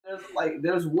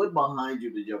There's wood behind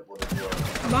you to jump on the door.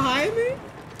 Behind me?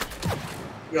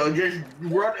 Yo, just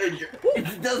run.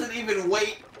 It doesn't even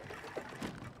wait.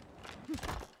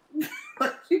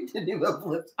 You didn't even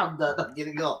flip. I'm done. I'm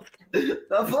getting off.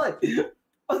 I'm like,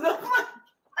 I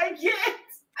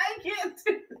can't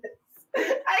do this.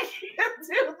 I can't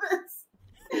do this.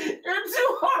 You're too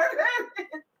hard at it.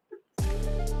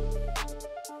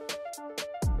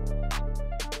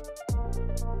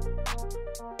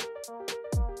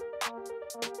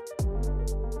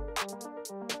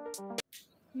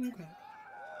 Okay.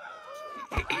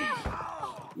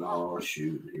 Oh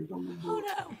shoot! Here comes the book. Oh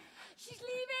no! She's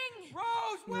leaving!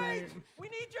 Rose, wait! Right. We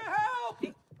need your help!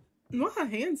 Why her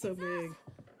hand's so big?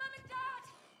 Mum and Dad!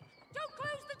 Don't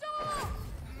close the door!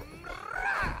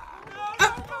 No!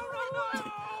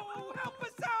 Help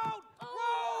us out!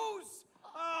 Rose!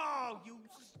 Oh, you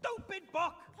stupid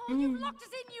book! Oh, you've locked us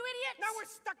in, you idiots! Now we're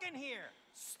stuck in here!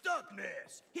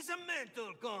 Stuckness is a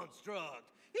mental construct.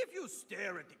 If you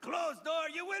stare at the closed door,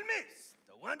 you will miss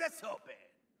the one that's open.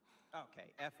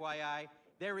 Okay, FYI,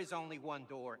 there is only one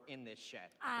door in this shed.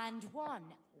 And one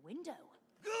window.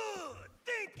 Good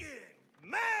thinking,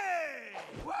 May!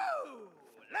 Woo!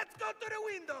 Let's go to the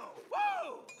window!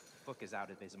 Woo! Book is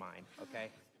out of his mind, okay?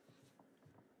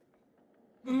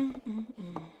 You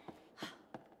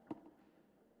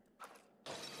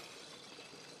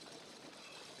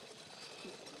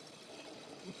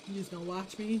just gonna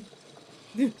watch me?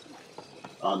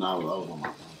 Oh no, that was on my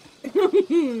phone.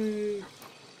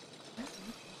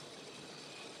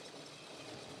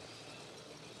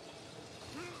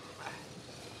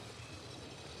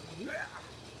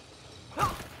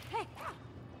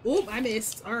 Oop, I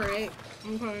missed. Alright.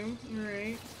 Okay,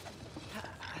 alright.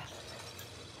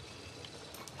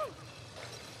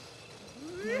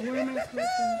 Where am I supposed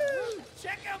to...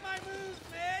 Check out my moves,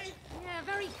 May! Yeah,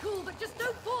 very cool, but just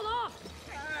don't fall off!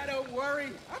 Ah, don't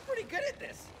worry. I'm pretty good at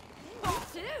this. Me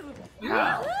too!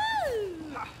 How?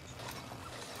 Woo!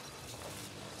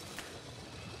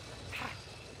 How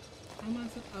am I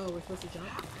supposed... Oh, we're supposed to jump?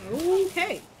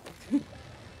 Okay!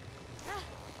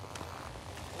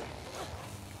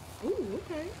 Ooh,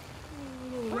 okay.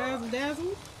 A little razzle-dazzle. A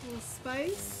little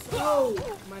spice. Oh,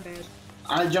 my bad.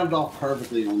 I jumped off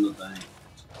perfectly on the thing.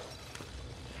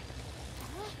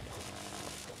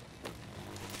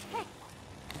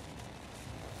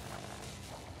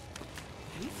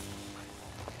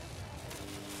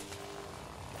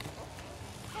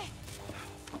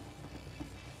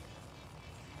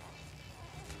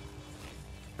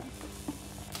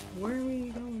 Where are we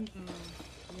going?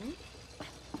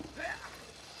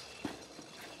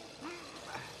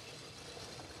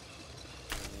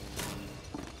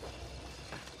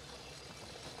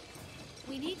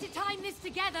 We need to time this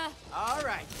together. All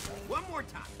right, one more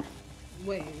time.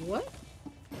 Wait, what?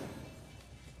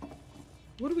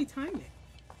 What are we timing?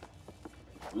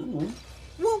 Well,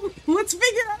 let's figure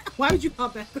it out. Why would you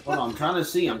pop back? Hold on, I'm trying to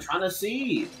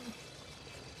see.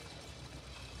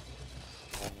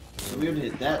 So we have to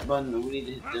hit that button, and we need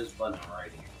to hit this button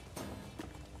right here.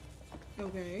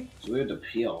 Okay. So we have to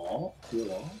peel off.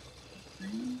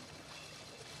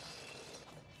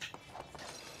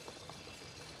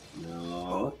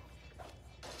 No.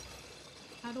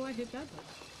 How do I hit that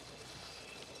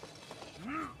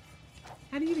button?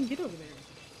 How do you even get over there?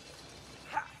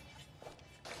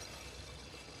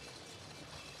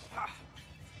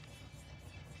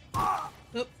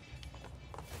 Oh.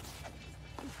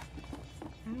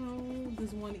 How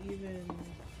does one even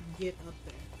get up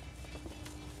there?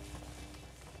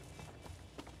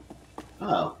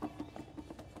 Oh.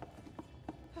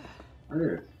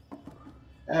 Here.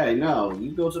 Hey, no,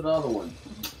 you go to the other one.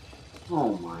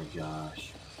 Oh my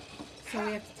gosh. So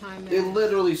we have to time that. It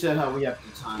literally said how we have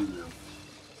to time them.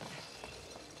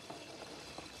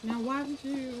 Now why would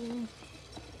you...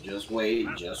 Just wait,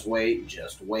 just wait,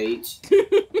 just wait.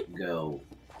 Go.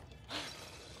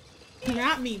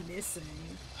 Not me missing.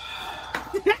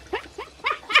 Try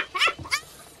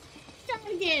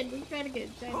it again. Try it again.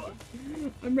 Try it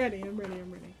again. I'm ready.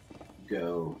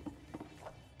 Go.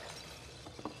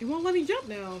 It won't let me jump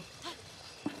now.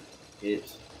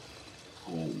 It.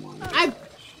 Oh my gosh.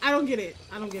 I don't get it.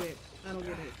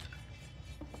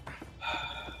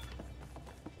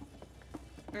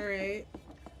 Alright.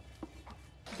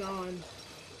 Gone.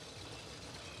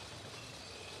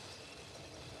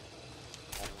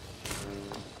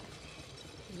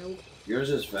 Nope. Yours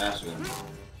is faster than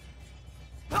mine.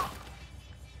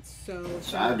 So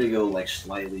I have to go like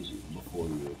slightly before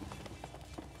you.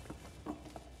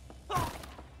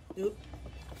 Oop.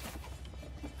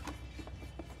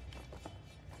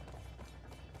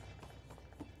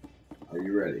 Are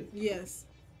you ready? Yes.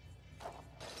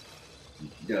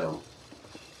 Go.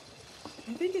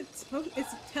 I think it's supposed. It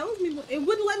tells me it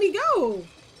wouldn't let me go.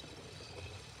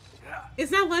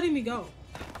 It's not letting me go.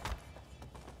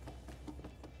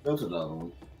 Go to the other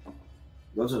one.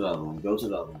 Go to the other one. Go to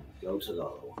the other one. Go to the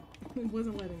other one. It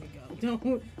wasn't letting me go.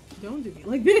 Don't do me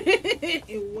like that.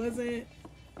 It wasn't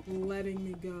letting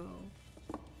me go.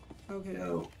 Okay.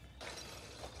 Go.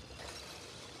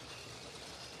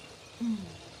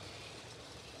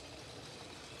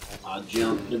 I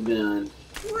jumped the gun.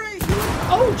 Right.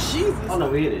 Oh Jesus. Oh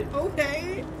no, we hit it.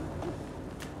 Okay.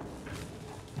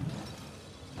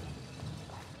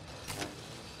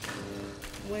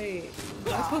 Wait.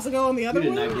 Am I supposed to go on the You other did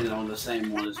one? not get it on the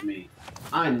same one as me.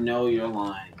 I know you're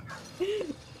lying.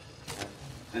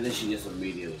 And then she just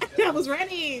immediately. I was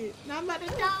ready. Now I'm about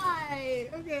to die.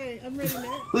 Okay, I'm ready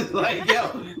now. Like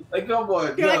yo, like come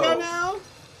on, Can I go now?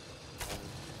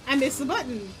 I missed the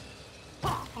button.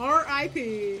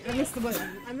 R.I.P. I missed the button.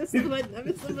 I missed the button. I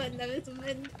missed the button. I missed the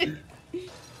button.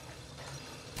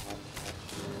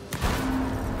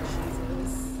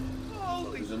 Jesus.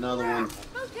 There's another one.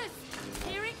 Focus!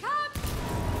 Here it comes!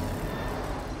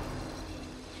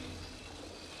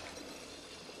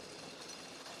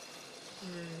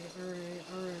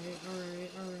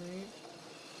 Alright.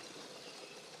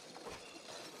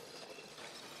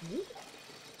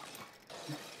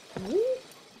 Ooh.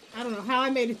 I don't know how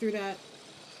I made it through that.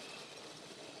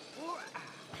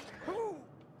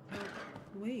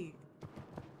 Wait.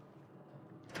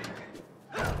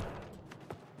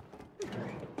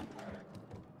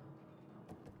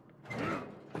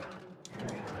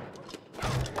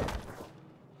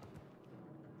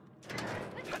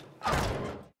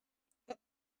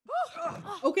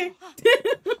 Okay.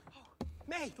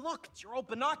 May, look, it's your old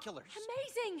binoculars.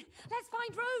 Amazing! Let's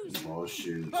find Rose! Oh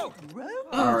shoot. Oh,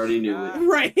 I already knew it.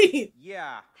 Right.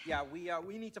 yeah,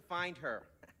 we need to find her.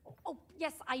 Oh,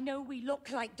 yes, I know we look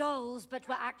like dolls, but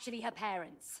we're actually her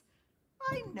parents.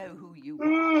 I know who you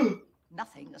are.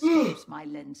 Nothing escapes my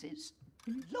lenses.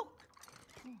 Look.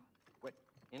 What,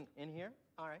 in here?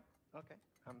 All right, okay.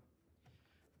 Let's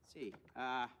see.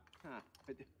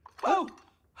 Oh!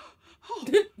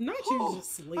 Not you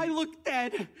just sleep. I look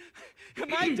dead.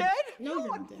 Am I dead? No,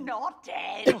 you're You're dead. not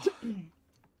dead.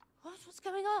 What's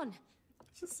going on?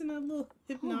 Just in a little Oh,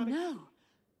 hypnotic no.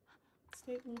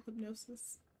 state, little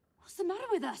hypnosis. What's the matter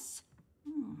with us?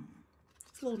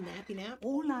 It's a little nappy nap.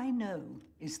 All I know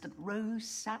is that Rose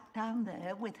sat down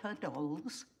there with her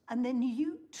dolls, and then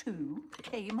you two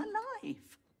came alive.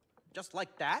 Just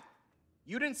like that?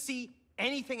 You didn't see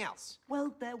anything else?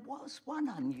 Well, there was one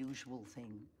unusual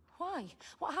thing. Why?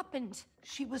 What happened?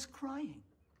 She was crying.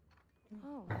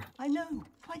 Oh. I know,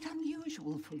 quite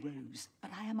unusual for Rose,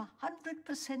 but I am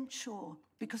 100% sure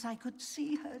because I could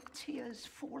see her tears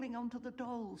falling onto the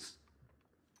dolls.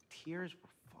 Tears were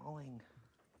falling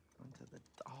onto the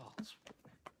dolls.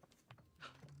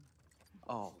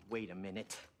 Oh, wait a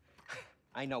minute.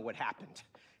 I know what happened.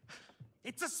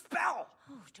 It's a spell!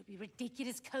 Oh, don't be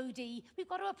ridiculous, Cody. We've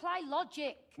got to apply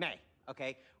logic. May,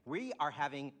 okay? We are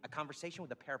having a conversation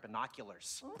with a pair of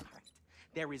binoculars. All right.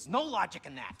 There is no logic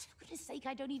in that. For goodness sake,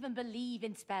 I don't even believe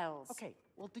in spells. Okay,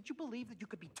 well, did you believe that you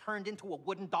could be turned into a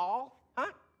wooden doll?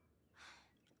 Huh?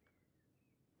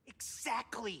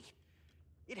 Exactly.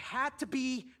 It had to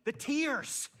be the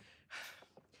tears.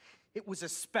 It was a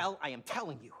spell, I am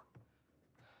telling you.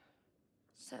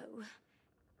 So,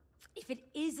 if it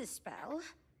is a spell,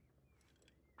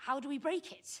 how do we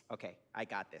break it? Okay, I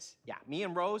got this. Yeah, me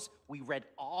and Rose, we read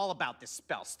all about this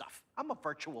spell stuff. I'm a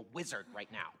virtual wizard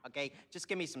right now, okay? Just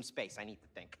give me some space, I need to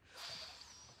think.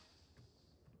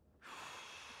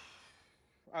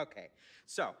 Okay,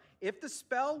 so if the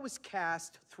spell was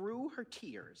cast through her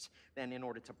tears, then in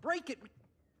order to break it,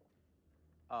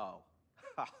 oh.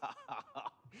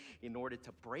 In order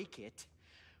to break it,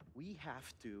 we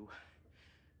have to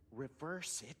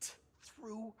reverse it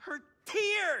through her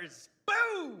tears.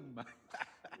 Boom!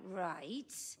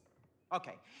 Right.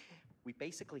 Okay, we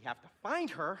basically have to find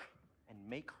her and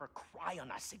make her cry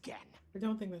on us again. I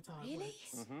don't think that's how it Really?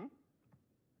 works.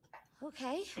 Mm-hmm.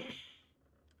 Okay.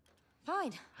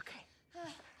 Fine. Okay.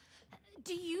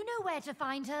 Do you know where to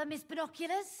find her, Miss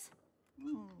Binoculars?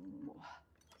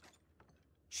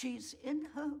 She's in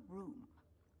her room.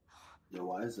 Yo,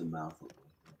 why is the mouth open?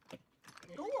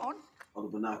 Go on. Oh, the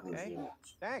binoculars. Okay. Yeah.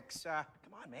 Thanks. Come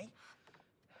on, May.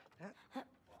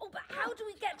 Oh, but how do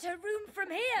we get to her room from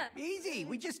here? Easy,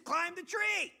 we just climbed the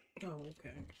tree. Oh,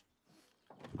 okay.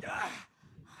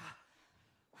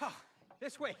 Oh,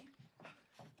 this way.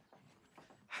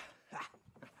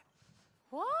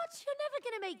 What? You're never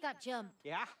gonna make that jump.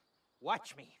 Yeah?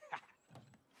 Watch me.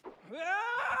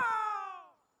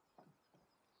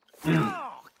 Oh,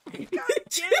 God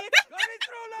damn it!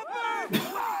 Control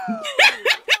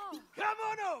Come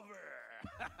on over.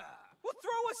 Well,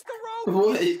 throw us the rope.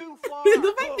 Wait. It's too far.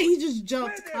 The fact that he just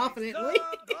jumped Where there is confidently. love,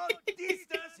 the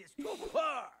distance is too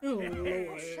far. Oh,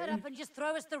 Lord. Shut up and just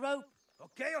throw us the rope.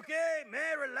 Okay,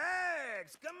 May,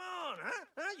 relax. Come on, huh?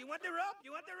 You want the rope?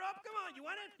 You want the rope? Come on, you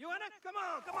want it? You want it? Come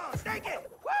on, take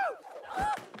it. Woo!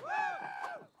 Woo!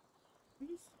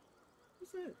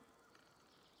 What's that?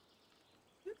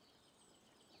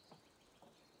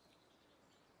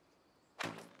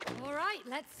 All right,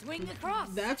 let's swing across.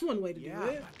 That's one way to do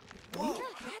it. Whoa,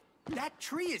 that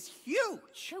tree is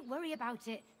huge. Don't worry about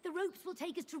it. The ropes will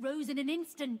take us to Rose in an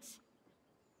instant.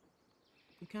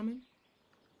 You coming?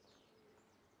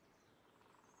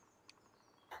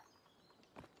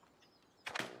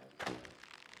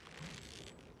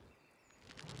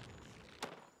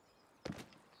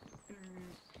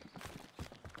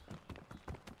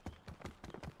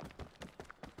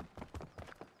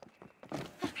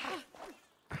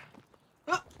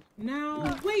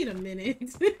 Now, wait a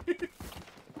minute.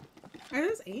 Are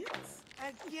those ants?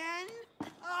 Again?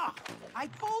 Oh, I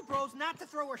told Rose not to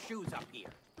throw her shoes up here.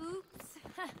 Oops.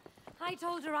 I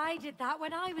told her I did that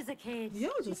when I was a kid.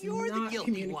 Y'all just You're the not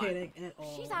guilty communicating at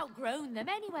all. She's outgrown them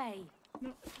anyway.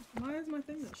 No, why is my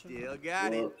thing not showing? Still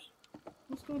got it.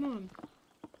 What's going on?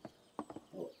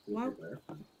 Oh,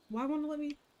 Why won't it let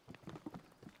me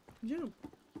jump?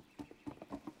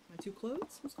 Am I too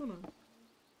close? What's going on?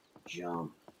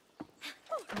 Jump.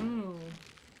 Oh.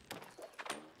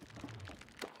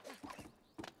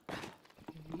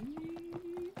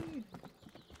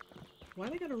 Why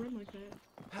they gotta run like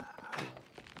that?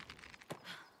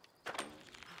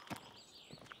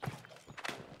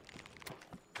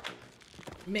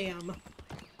 Ma'am.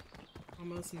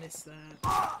 Almost missed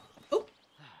that. Oh!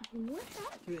 What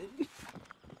happened?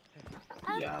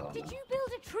 Yeah, I don't Did know. you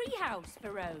build a treehouse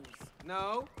for Rose?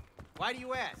 No? Why do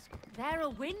you ask? There are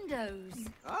windows.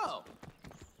 Oh.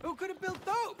 Who could have built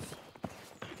those?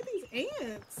 Look at these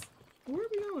ants. Where are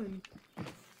we going?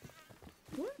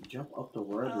 What? Jump up the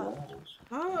red walls.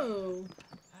 Oh.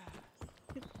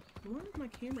 Where's my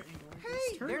camera angle?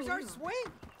 Hey, Turn there's our around. swing.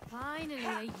 Finally,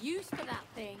 a use for that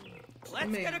thing.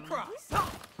 Let's get Ma'am. across.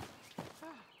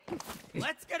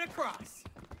 Let's get across.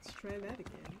 Let's try that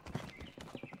again.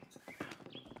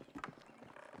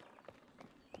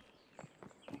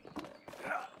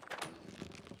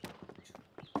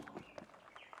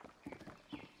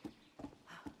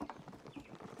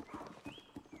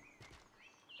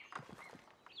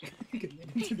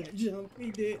 Committed to that jump.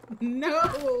 He did. No!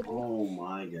 Oh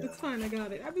my god. It's fine, I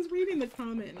got it. I was reading the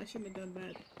comment and I shouldn't have done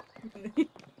that. Okay.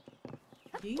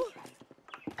 Yeet.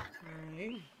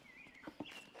 Alright.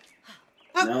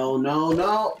 No, no,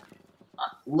 no.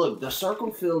 Look, the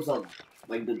circle fills up.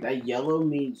 Like, that yellow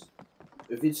means...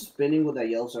 If it's spinning with that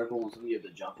yellow circle and you have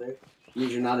to jump it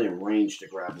means you're not in range to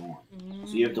grab on.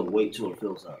 So you have to wait till it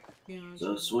fills up. Yeah.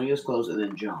 So swing is close and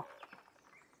then jump.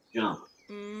 Jump.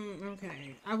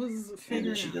 Okay. I was And then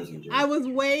figuring she out. doesn't jump. I was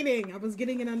waiting. I was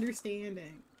getting an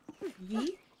understanding.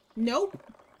 Yeet. Nope.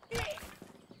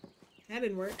 That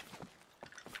didn't work.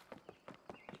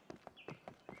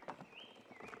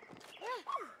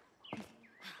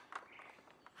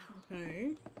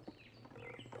 Okay.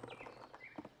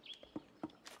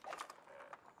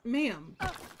 Ma'am.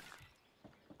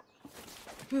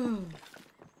 Gracious.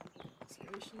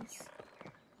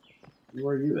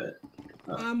 Where are you at?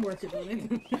 I'm working on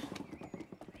it.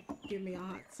 Give me a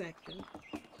hot second.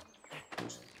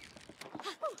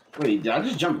 Wait, did I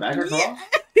just jump back across? Yeah.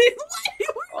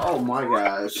 Oh my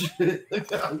gosh.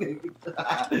 Look at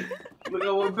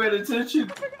one paying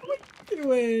attention.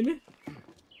 Doing.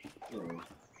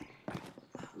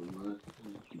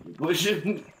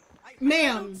 Pushing.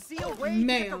 Ma'am. See a way to get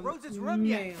to Ma'am. Rose's room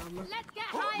yet. Ma'am. Let's get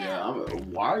higher. Yeah,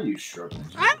 why are you struggling?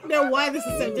 I don't know why this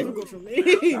is so difficult for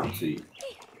me. I'll see.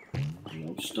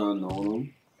 I'm stunned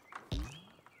on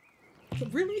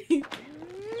Really?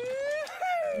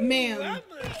 Ma'am. I'm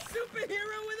a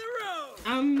superhero with a rope.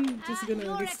 I'm just gonna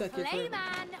You're be a stuck here clay forever.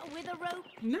 man with a rope.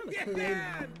 Not a clay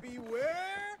Yeah, man.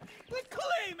 beware the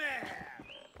Clayman.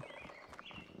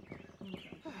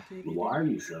 them. Why are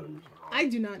you struggling? I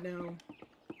do not know.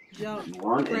 Jump.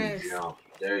 Run Press. and jump.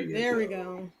 There you go. There we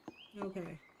go.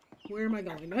 Okay. Where am I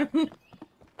going now?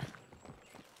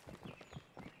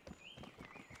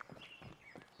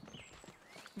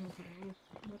 Okay.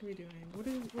 What are we doing? What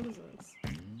is this?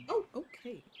 Oh,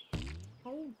 okay.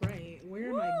 All right. Where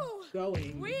am I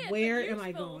going? Weird, but Where am I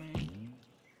useful. going?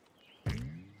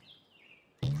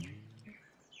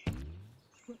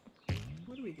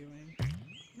 What are we doing?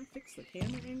 Can I fix the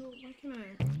camera angle? Why can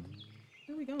I?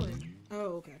 Where are we going?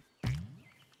 Oh, okay.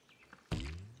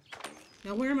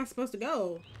 Now where am I supposed to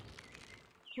go?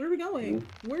 Where are we going?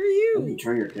 Hmm? Where are you? Let me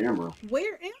turn your camera.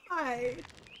 Where am I?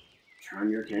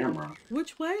 Turn your camera.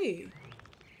 Which way?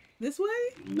 This way?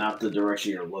 Not the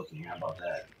direction you're looking. How about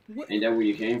that? What? Ain't that where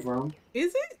you came from?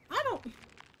 Is it? I don't...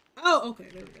 Oh, okay.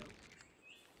 There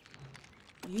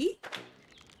we go. Yeet.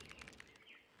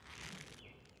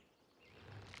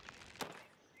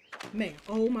 Man,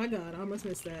 oh my god, I almost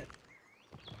missed that.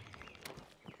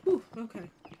 Whew, okay.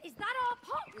 Is that our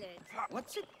pot lid?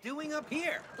 What's it doing up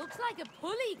here? Looks like a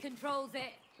pulley controls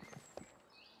it.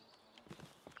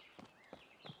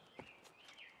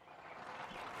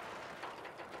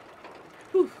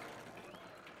 Whew.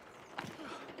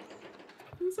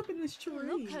 Who's up in this tree?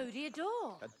 Oh, look, Cody, a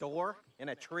door. A door in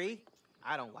a tree?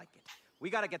 I don't like it. We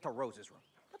gotta get to Rose's room.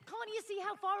 But can't you see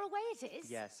how far away it is?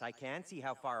 Yes, I can see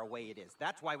how far away it is.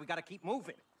 That's why we gotta keep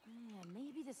moving. Yeah,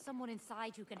 maybe there's someone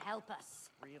inside who can help us.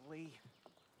 Really?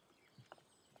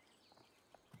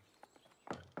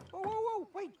 Whoa, whoa, whoa!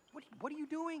 Wait, what are you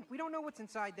doing? We don't know what's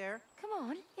inside there. Come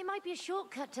on, it might be a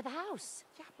shortcut to the house.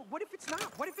 Yeah, but what if it's not?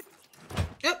 What if it's...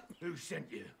 Yep. Who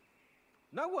sent you?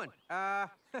 No one.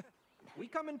 We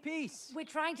come in peace. We're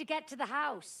trying to get to the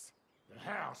house. The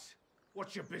house?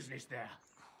 What's your business there?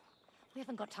 We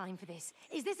haven't got time for this.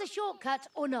 Is this a shortcut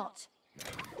or not?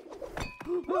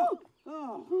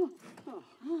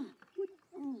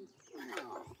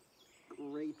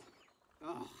 Great.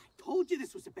 Oh, I told you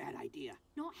this was a bad idea.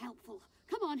 Not helpful.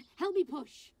 Come on, help me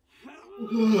push.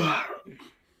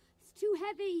 It's too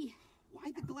heavy.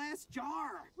 Why the glass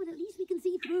jar? Well, at least we can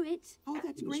see through it. Oh,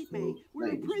 that's great, May. We're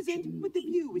in prison, but the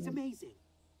view is amazing.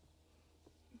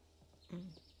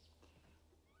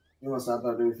 You want to stop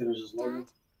after we finish this level?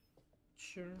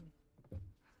 Sure.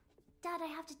 Dad, I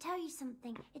have to tell you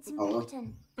something. It's Hello?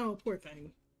 important. Oh, poor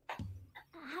thing.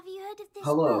 Have you heard of this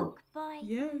Hello? book by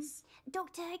Yes.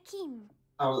 Dr. Hakim?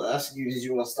 I was asking you, did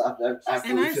you want to stop after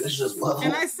And we I, finish this level?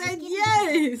 and I said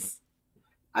yes.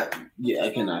 Yeah, I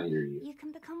cannot hear you. You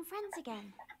can become friends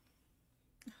again.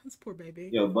 This poor baby.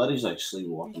 Yo, Buddy's like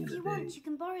sleepwalking If you today. want, you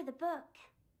can borrow the book.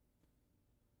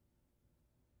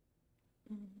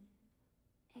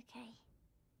 Okay.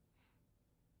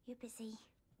 You're busy.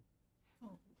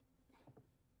 Oh.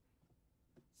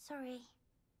 Sorry.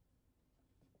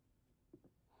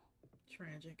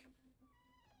 Tragic.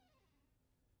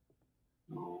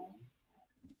 No.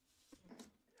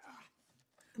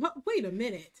 Wait a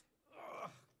minute.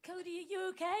 Cody, are you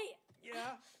okay?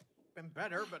 Yeah, been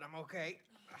better, but I'm okay.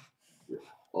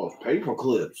 Oh, paper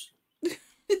clips.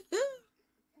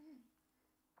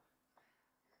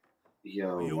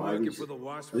 Yo, Are you why working these, for the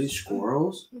wasps? are these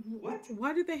squirrels? What?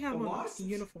 Why did they have The on wasps?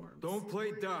 uniforms? Don't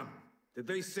play dumb. Did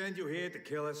they send you here to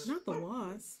kill us? Not the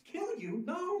wasp. Kill you?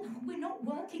 No. We're not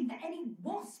working for any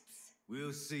wasps.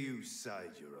 We'll see whose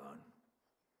side you're on.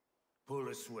 Pull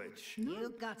a switch.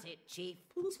 You got it, Chief.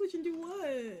 Pull the switch and do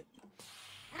what?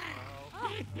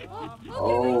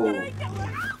 Oh.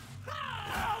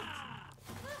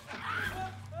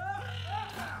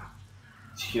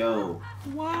 Yo.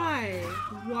 Why?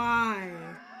 Why?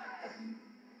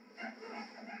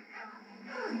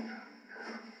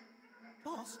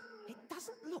 Boss, it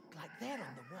doesn't look like they're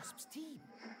on the wasps' team.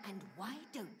 And why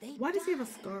don't they? Why does he have a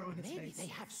scar on his Maybe face? they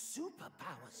have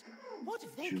superpowers. What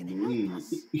if they What you can mean? help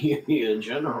us? Yeah, in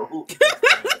general.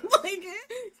 Like,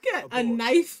 he's got a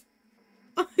knife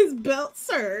on his belt,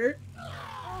 sir.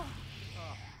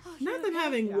 Not them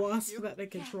having wasps that they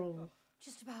control.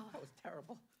 Just about. That was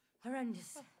terrible.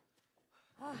 Horrendous.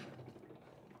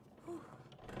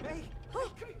 Hey,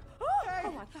 Oh, hey,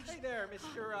 oh my gosh. hey there,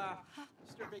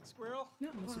 Mr. Big Squirrel.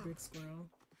 Not Mr. Big Squirrel.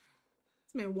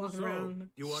 This man walking So, around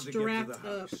you want to get strapped to the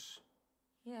up. house?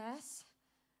 Yes.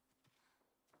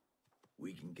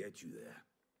 We can get you there.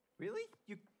 Really?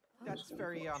 That's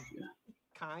very,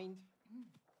 kind.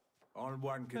 On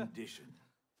one condition.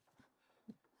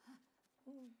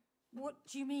 What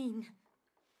do you mean?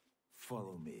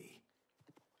 Follow me.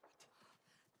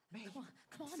 May, Come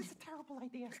on. this is a terrible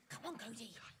idea. Come on,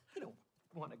 Cody. I don't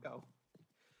want to go.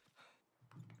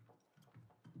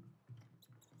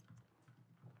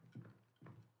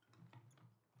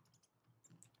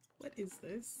 What is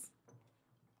this?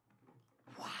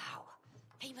 Wow.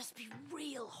 They must be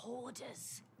real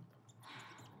hoarders.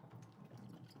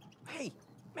 Hey,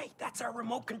 mate, that's our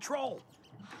remote control.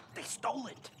 They stole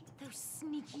it. Those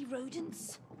sneaky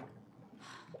rodents.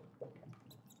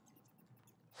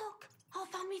 Look, our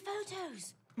family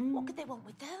photos. What could they want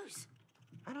with those?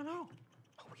 I don't know.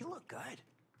 Oh, you look good.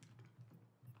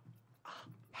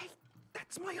 Hey,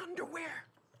 that's my underwear.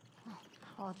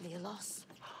 Hardly a loss.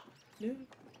 Yeah.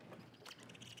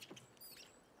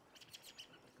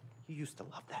 You used to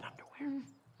love that underwear.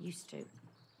 Used to.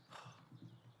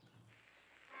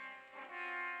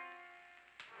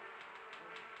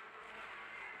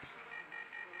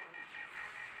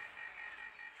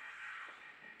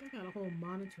 They got a whole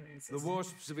monitoring system. The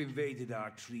wasps have invaded our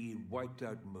tree and wiped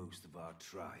out most of our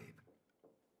tribe.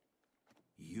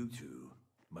 You two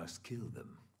must kill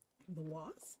them. The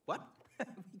wasp? What?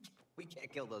 We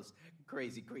can't kill those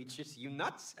crazy creatures. You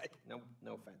nuts? No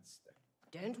offense.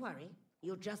 Don't worry.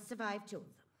 You'll just survive 2 of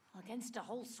them. Against a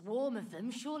whole swarm of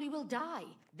them, surely we'll die.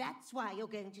 That's why you're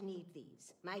going to need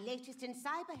these. My latest in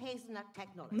cyber hazelnut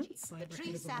technology. The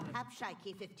tree sap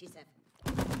Abshike 57.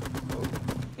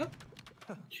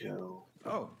 Joe.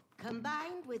 Oh.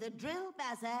 Combined with a drill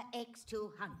bazzer X200.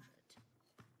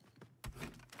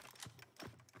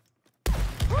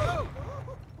 Oh,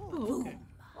 okay.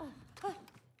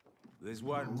 There's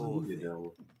one more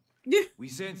thing. Yeah. We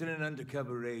sent in an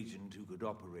undercover agent who could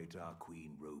operate our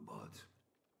queen robot.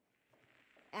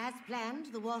 As planned,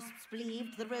 the wasps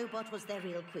believed the robot was their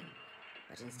real queen.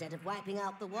 But instead of wiping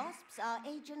out the wasps, our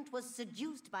agent was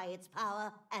seduced by its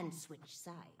power and switched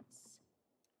sides.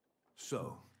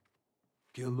 So,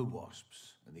 kill the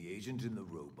wasps and the agent in the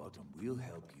robot, and we'll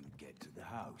help you get to the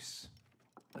house.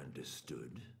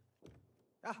 Understood?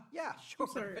 Yeah, sure.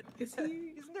 Sorry, but is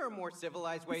he? Isn't there a more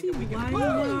civilized way Is he that we can?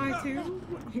 lying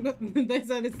too? They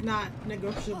said it's not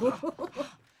negotiable.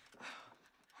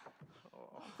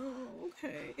 Oh,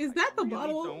 okay. Is that the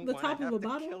bottle? The top of a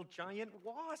bottle? Kill giant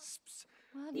wasps.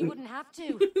 Well, you wouldn't have to.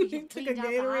 You took a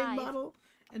Gatorade bottle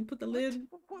and put the lid.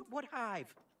 What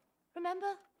hive?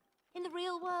 Remember? In the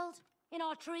real world? In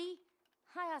our tree?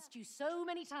 I asked you so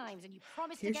many times and you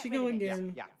promised Here to get she rid go of it.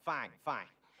 again. Yeah, fine.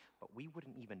 But we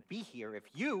wouldn't even be here if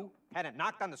you hadn't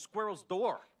knocked on the squirrel's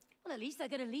door. Well, at least they're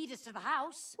going to lead us to the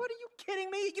house. What, are you kidding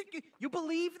me? You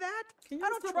believe that? Can you I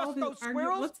don't stop all trust these those arguments?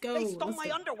 squirrels. Let's go. They stole Let's my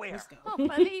go. underwear. Let's go. Oh,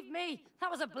 believe me, that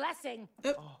was a blessing.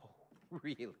 Oh,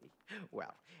 really?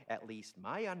 Well, at least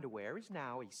my underwear is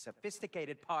now a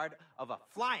sophisticated part of a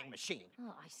flying machine.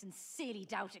 Oh, I sincerely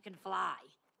doubt it can fly.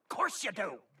 Of course you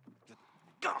do.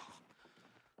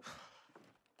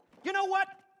 You know what?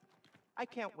 I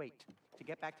can't wait to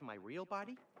get back to my real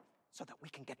body so that we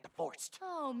can get divorced.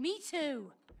 Oh, me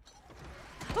too.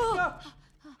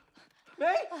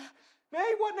 May?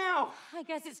 May, what now? I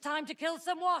guess it's time to kill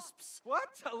some wasps.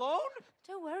 What? Alone?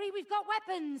 Don't worry, we've got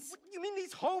weapons. You mean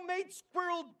these homemade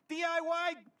squirrel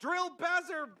DIY drill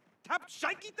bazzer tap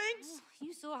shikey things?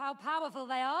 You saw how powerful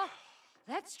they are.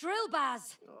 Let's drill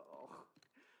Baz.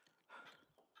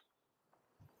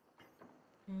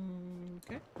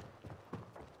 Okay.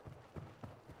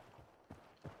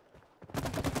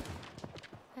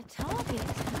 A target,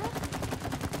 huh?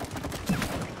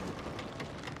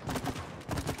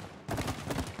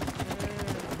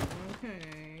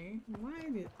 Okay. Why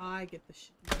did I get the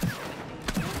shit?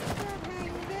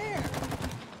 Hang there.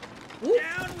 Ooh.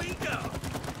 Down we go.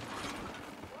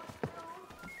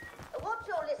 What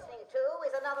you're listening to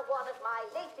is another one of my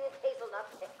latest hazelnut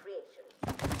tech creations.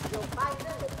 You'll find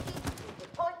them at key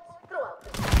strategic points throughout the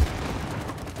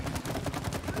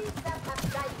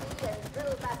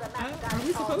Are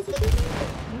we supposed to shoot them?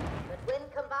 But when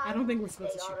combined, I don't think we're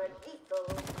supposed to they shoot are a lethal.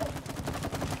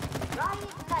 Try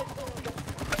igniting the...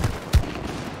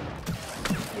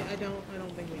 Yeah, I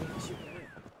don't think we need to shoot them.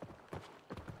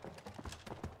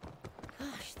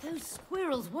 Gosh, those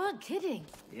squirrels weren't kidding.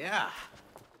 Yeah.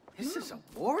 This is a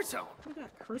war zone. We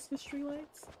got Christmas tree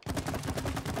lights.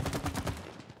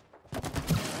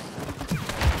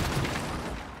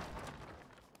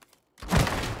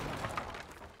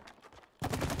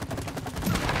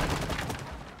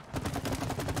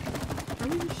 Are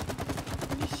we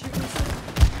just shooting stuff?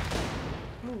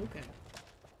 Oh, okay.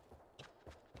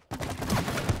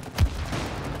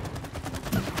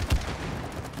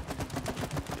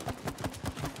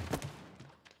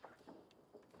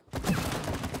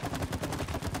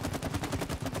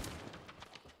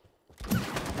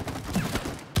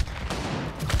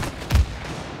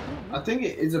 I think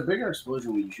it's a bigger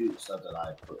explosion when you shoot the stuff that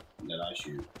I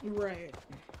shoot. Right.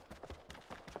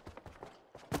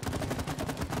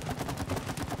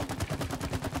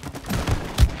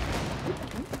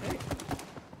 Okay.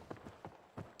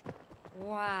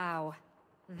 Wow,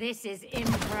 this is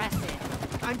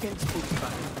impressive. I'm getting spooked by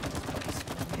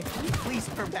it. Can you please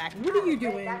turn back? What are you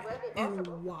doing and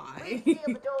why? Seal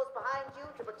the doors behind you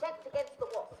to protect against the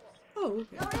wasps. Oh, okay.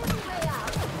 Your only way out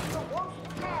is the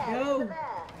wasp lair Yo. over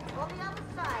there, on the other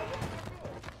side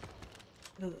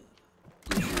of the abyss.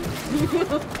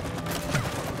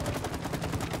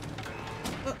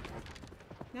 Oh.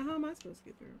 Now how am I supposed to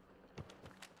get through?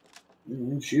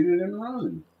 Shoot it and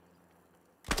run.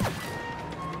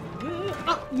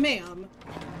 Oh, ma'am.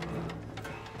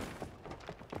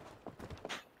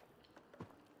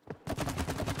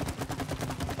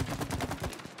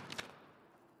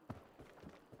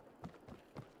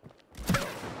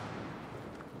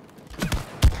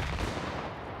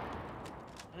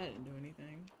 That didn't do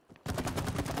anything.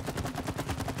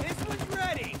 This one's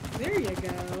ready. There you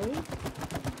go.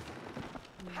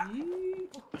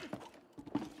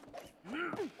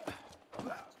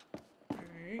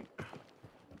 Alright.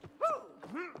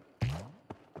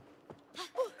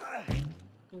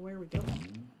 Well, where are we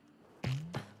going?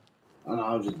 Oh no,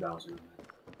 I was just bouncing.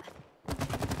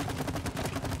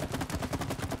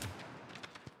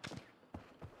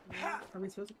 Are we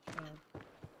supposed to?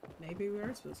 Maybe we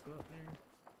are supposed to go up there.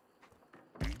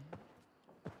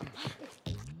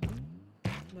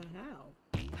 But how?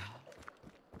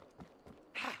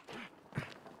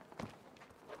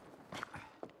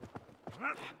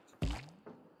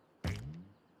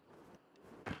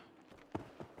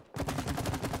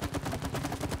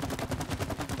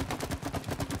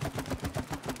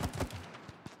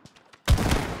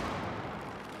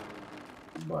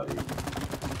 Buddy.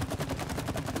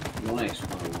 You want to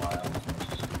explain why I was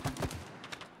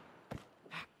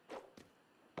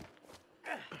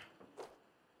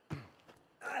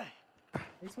Are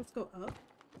we supposed to go up?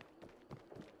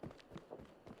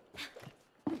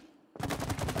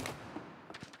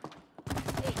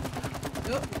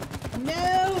 Oh,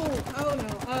 no! Oh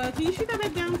no. Can you shoot that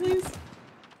back down, please?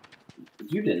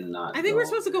 You did not. I think we're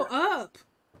supposed to go up.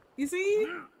 You see?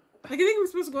 Like, I think we're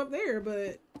supposed to go up there,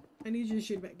 but I need you to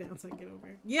shoot it back down so I can get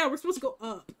over. Yeah, we're supposed to go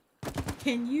up.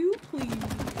 Can you please?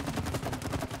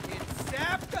 It's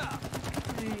sapped up.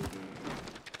 Thank you.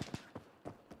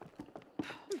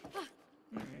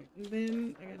 Alright, and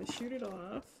then I gotta shoot it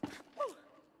off.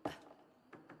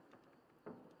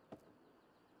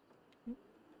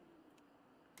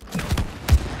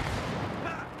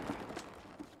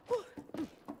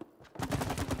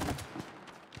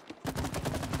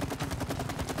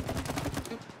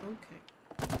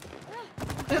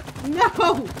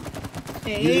 No!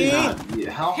 Pain. You did not.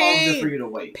 Yeah, how hard is it for you to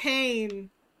wait? Pain.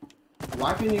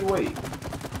 Why can you wait?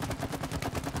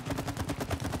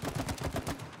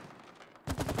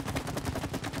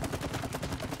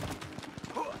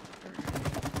 Oh,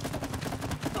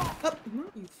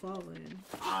 not you falling.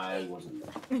 I wasn't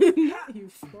there. Not you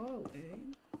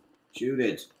falling. Shoot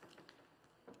it.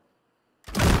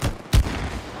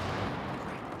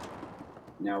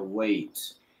 Now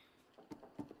wait.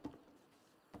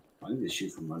 I need to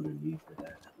shoot from underneath for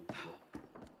that.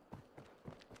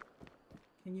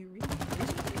 Can you reach?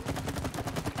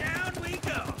 Down we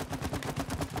go.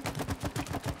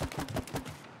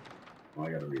 Oh,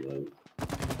 I gotta reload.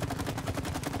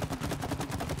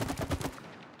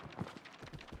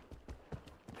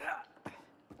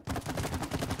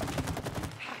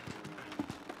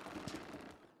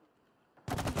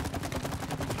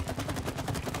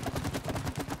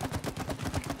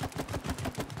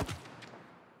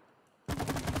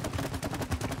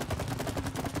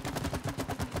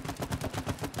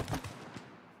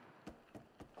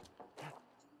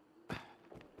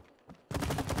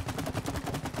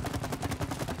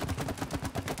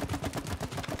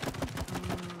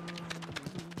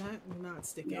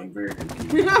 Sticking. Yeah, I'm very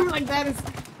confused. I'm like, that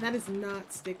is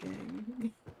not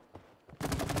sticking.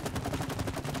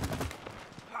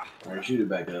 Alright, shoot it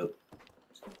back up.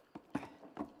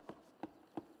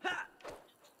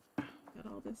 Got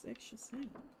all this extra sound.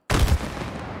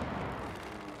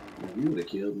 You would have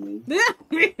killed me.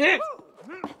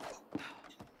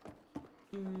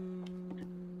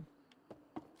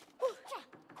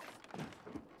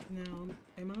 Now,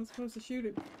 am I supposed to shoot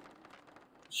it?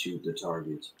 Shoot the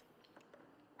target.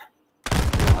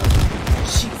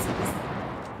 Jesus.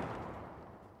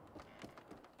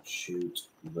 Shoot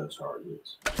the target.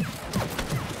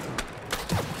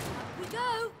 We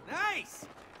go. Nice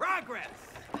progress.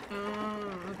 Okay.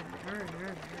 All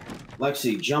right.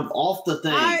 Lexi, jump off the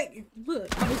thing. Look,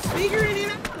 I was figuring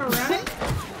it out, all right?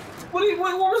 What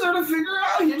was there to figure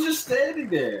out? You're just standing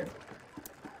there.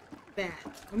 That.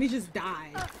 Let me just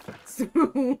die. So.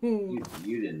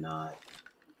 You did not.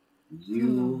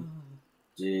 You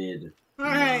did. All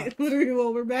right, literally,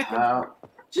 well, we're back.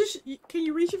 Just, can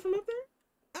you reach it from up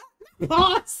there?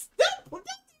 Boss!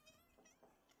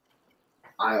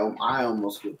 I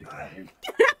almost flipped it.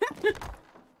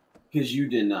 Because you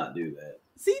did not do that.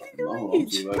 See if you can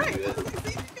reach. See Right, see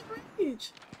if you can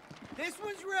reach. This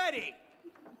one's ready.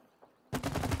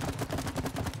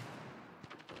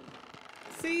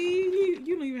 See,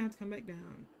 you don't even have to come back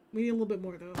down. We need a little bit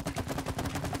more, though.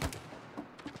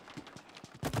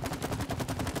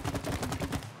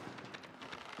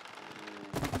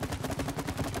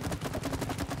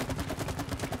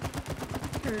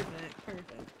 Perfect.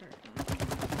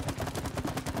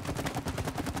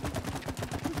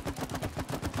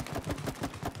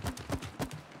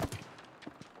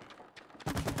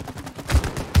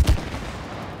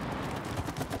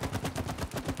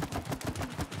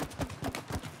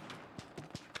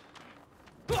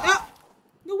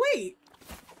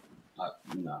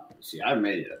 See, I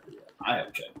made it up here. I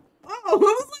have checked. Oh, I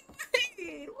was like,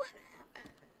 wait, what?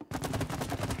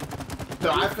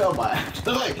 No, I fell by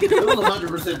accident. Like, it was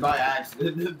 100% by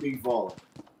accident. Big fall.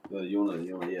 You wanna,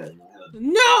 yeah.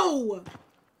 No!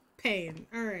 Pain.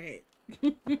 Alright.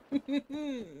 It's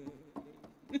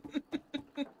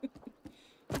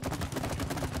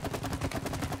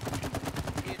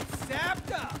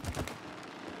sapped up.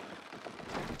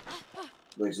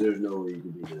 Like, there's no way you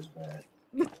can be this bad.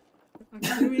 I'm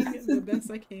doing the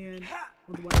best I can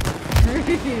with what I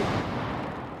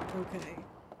Okay.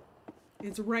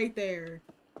 It's right there.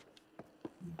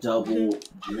 Double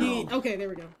jump. Okay, there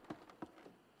we go.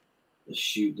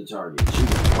 Shoot the target. Shoot.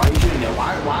 Why are you shooting that?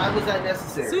 Why was that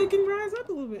necessary? So it can rise up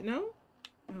a little bit, no?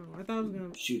 Oh, I thought I was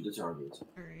gonna shoot the target.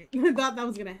 Alright. I thought that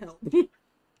was gonna help.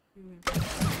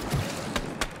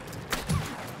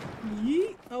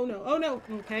 Yeet. Oh no, oh no.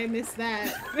 Okay, missed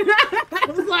that. I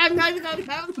was like, I'm not even gonna I'm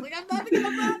not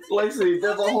gonna Lexi,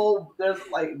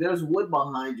 there's wood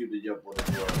behind you to jump on the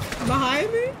floor.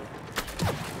 Behind me?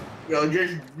 Yo,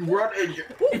 just run.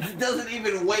 It doesn't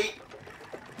even wait.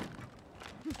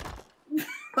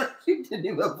 You didn't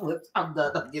even flip. I'm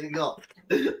done. I'm getting off.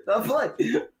 I'm like,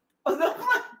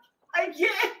 I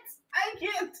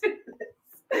can't do this.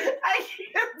 I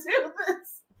can't do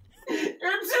this.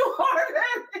 You're too hard at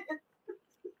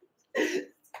it.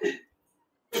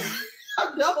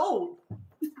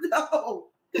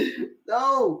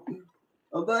 No.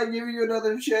 I'm not giving you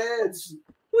another chance.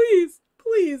 Please.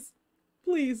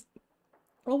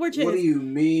 One more chance. What do you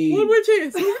mean? One more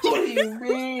chance. What do you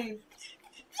mean?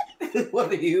 What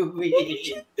do you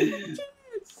mean? What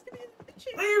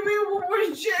do you mean one more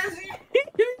chance?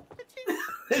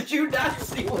 Did you not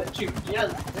see what you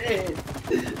just did?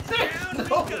 There's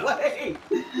no way.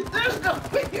 There's no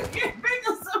way you can make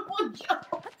a simple jump.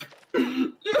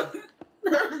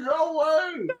 There's no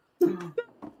way.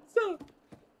 So,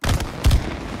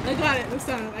 I got it this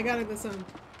time.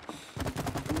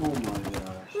 Oh my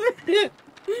gosh.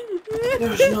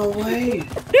 There's no way.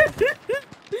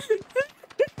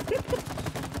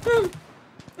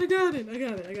 I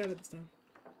got it this time.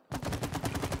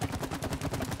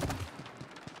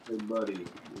 Hey buddy, you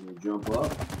wanna jump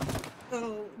up?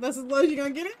 Oh, that's as low as you're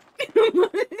gonna get it?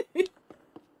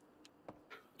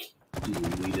 Do you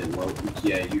need it low?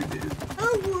 Yeah, you do.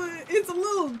 Oh boy, it's a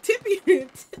little tippy,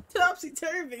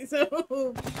 topsy-turvy, so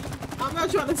I'm not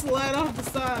trying to slide off the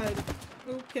side.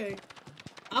 Okay.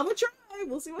 I'm gonna try.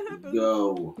 We'll see what happens.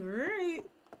 Go. Alright.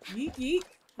 Yeet.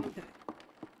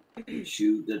 Okay.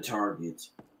 Shoot the target.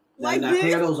 Like now this?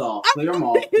 clear those off. Clear them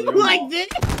off. Like this?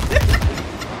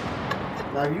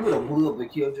 Now you would have blew up and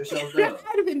killed yourself down.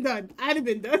 I'd have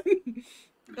been done. Okay.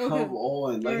 Come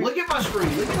on. Like, look at my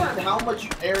screen. Look at how much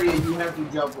area you have to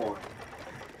jump on.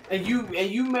 And you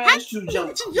managed to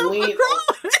jump clean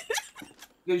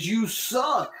because you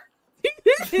suck.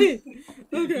 Okay.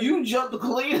 You jumped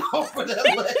clean over that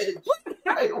ledge.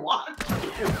 I watched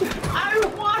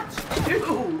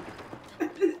you.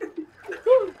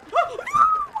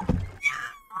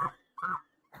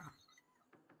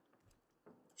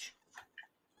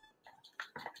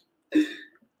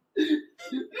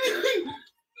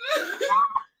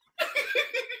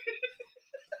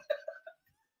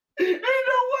 Ain't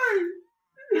no way.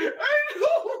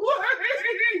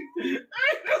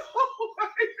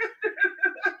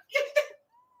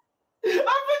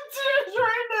 I'm in tears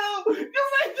right now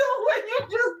because I know when you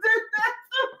just did that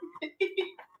to me.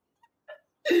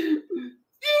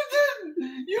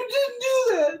 You didn't do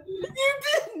that. You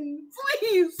didn't.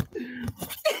 Please.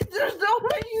 There's no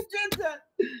way you did that.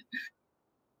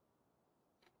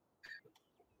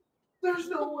 There's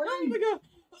no way. Oh my god.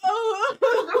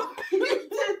 There's no way you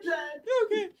did that.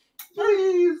 Okay.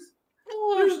 Please.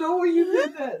 There's no way you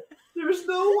did that. There's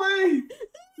no way.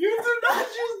 You did not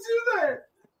just do that.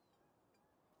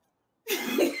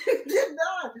 You did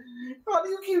not. How do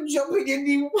you keep jumping in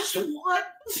the what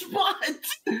spot?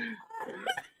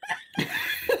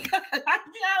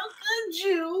 How could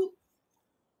you?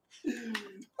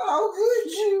 How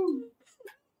could you?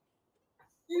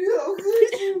 How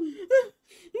could you?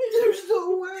 There's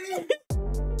no way.